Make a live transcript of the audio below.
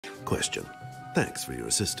Question. Thanks for your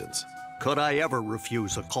assistance. Could I ever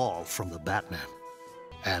refuse a call from the Batman?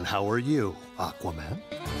 And how are you, Aquaman?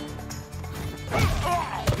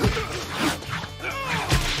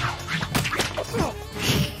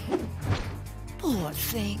 Poor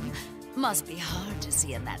thing. Must be hard to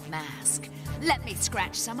see in that mask. Let me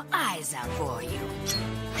scratch some eyes out for you.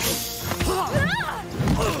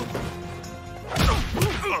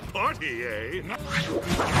 A party, eh?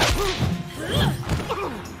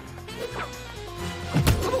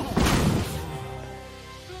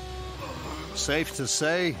 Safe to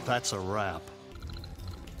say, that's a wrap.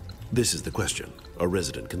 This is the question. A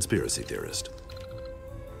resident conspiracy theorist.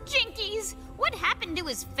 Jinkies, what happened to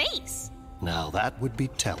his face? Now that would be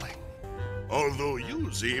telling. Although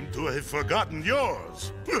you seem to have forgotten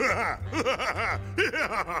yours.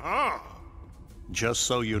 Just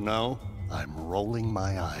so you know, I'm rolling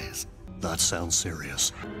my eyes. That sounds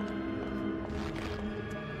serious.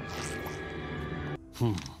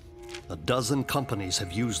 A dozen companies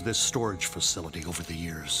have used this storage facility over the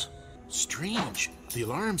years. Strange. The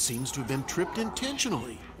alarm seems to have been tripped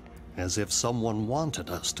intentionally. As if someone wanted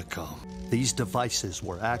us to come. These devices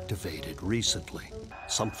were activated recently.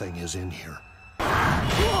 Something is in here.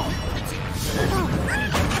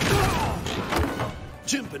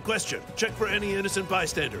 Chimp in question. Check for any innocent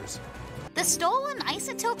bystanders. The stolen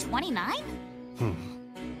Isotope 29?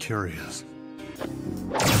 Curious.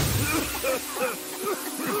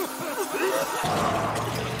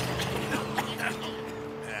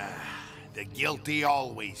 The guilty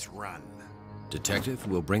always run. Detective,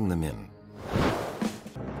 we'll bring them in.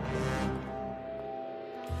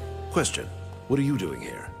 Question. What are you doing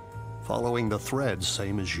here? Following the threads,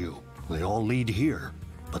 same as you. They all lead here,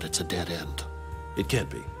 but it's a dead end. It can't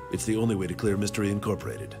be. It's the only way to clear Mystery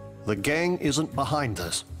Incorporated. The gang isn't behind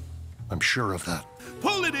this. I'm sure of that.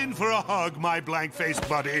 Pull it in for a hug, my blank-faced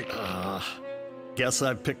buddy. Guess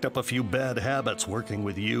I've picked up a few bad habits working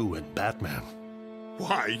with you and Batman.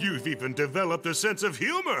 Why, you've even developed a sense of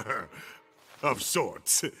humor. Of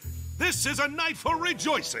sorts. This is a night for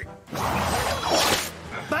rejoicing.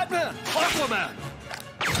 Batman! Aquaman!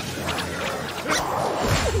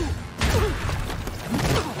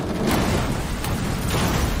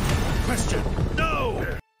 Question.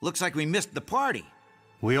 No! Looks like we missed the party.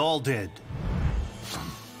 We all did.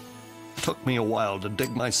 Took me a while to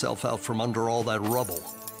dig myself out from under all that rubble.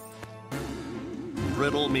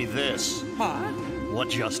 Riddle me this. Huh? What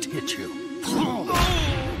just hit you?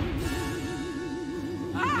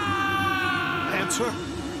 Answer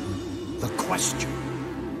the question.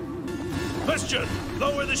 Question.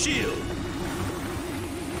 Lower the shield.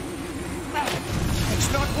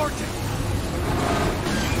 It's not working.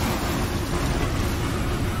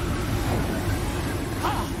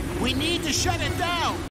 We need to shut it down.